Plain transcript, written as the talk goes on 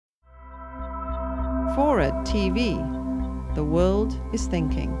FORA.tv. The world is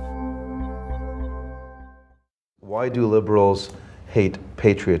thinking. Why do liberals hate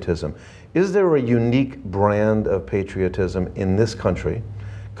patriotism? Is there a unique brand of patriotism in this country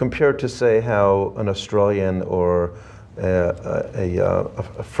compared to, say, how an Australian or a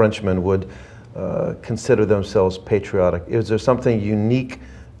Frenchman would consider themselves patriotic? Is there something unique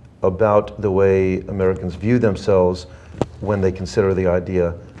about the way Americans view themselves when they consider the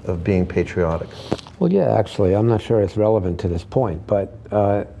idea of being patriotic? Well, yeah, actually, I'm not sure it's relevant to this point, but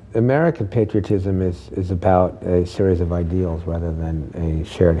American patriotism is about a series of ideals rather than a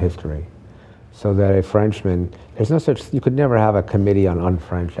shared history. So that a Frenchman, there's no such, you could never have a committee on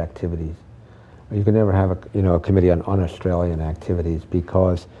un-French activities. You could never have a committee on un-Australian activities,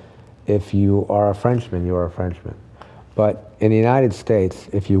 because if you are a Frenchman, you are a Frenchman. But in the United States,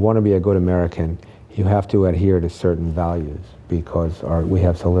 if you want to be a good American, you have to adhere to certain values because we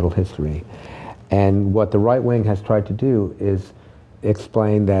have so little history. And what the right wing has tried to do is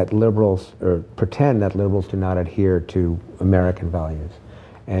explain that liberals, or pretend that liberals do not adhere to American values.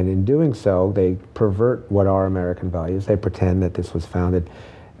 And in doing so, they pervert what are American values. They pretend that this was founded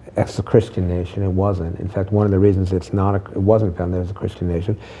as a Christian nation. It wasn't. In fact, one of the reasons it wasn't founded as a Christian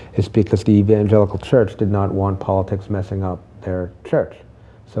nation is because the evangelical church did not want politics messing up their church.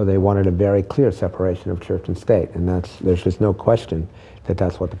 So they wanted a very clear separation of church and state, and there's just no question that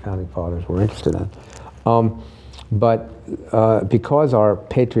that's what the founding fathers were interested in. But because our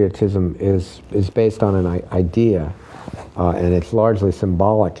patriotism is based on an idea, and it's largely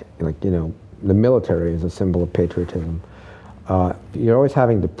symbolic, like, the military is a symbol of patriotism. You're always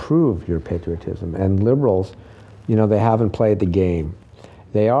having to prove your patriotism, and liberals, they haven't played the game.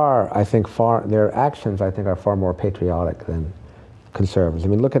 They are, I think, their actions, I think, are far more patriotic than conservatives. I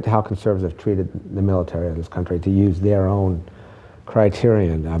mean, look at how conservatives have treated the military of this country, to use their own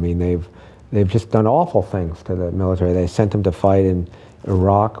criterion. I mean, they've just done awful things to the military. They sent them to fight in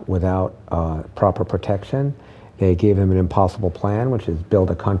Iraq without proper protection. They gave them an impossible plan, which is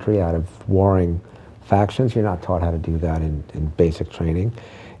build a country out of warring factions. You're not taught how to do that in basic training.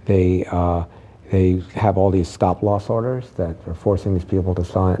 They have all these stop-loss orders that are forcing these people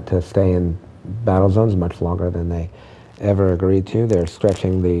to stay in battle zones much longer than they ever agreed to. They're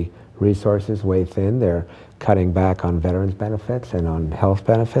stretching the resources way thin. They're cutting back on veterans benefits and on health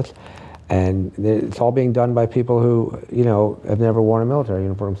benefits. And it's all being done by people who, have never worn a military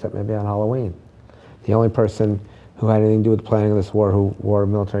uniform except maybe on Halloween. The only person who had anything to do with the planning of this war who wore a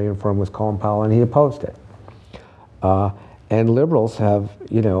military uniform was Colin Powell, and he opposed it. And liberals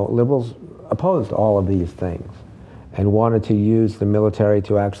liberals opposed all of these things and wanted to use the military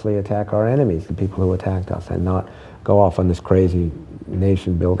to actually attack our enemies, the people who attacked us, and not go off on this crazy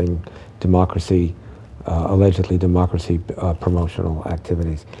nation-building democracy, allegedly democracy promotional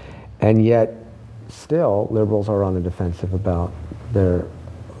activities. And yet, still, liberals are on the defensive about the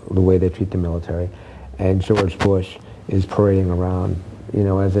way they treat the military. And George Bush is parading around,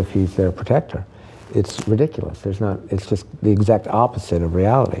 as if he's their protector. It's ridiculous. It's just the exact opposite of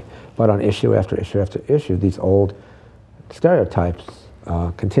reality. But on issue after issue after issue, these old stereotypes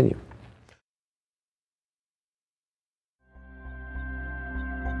continue.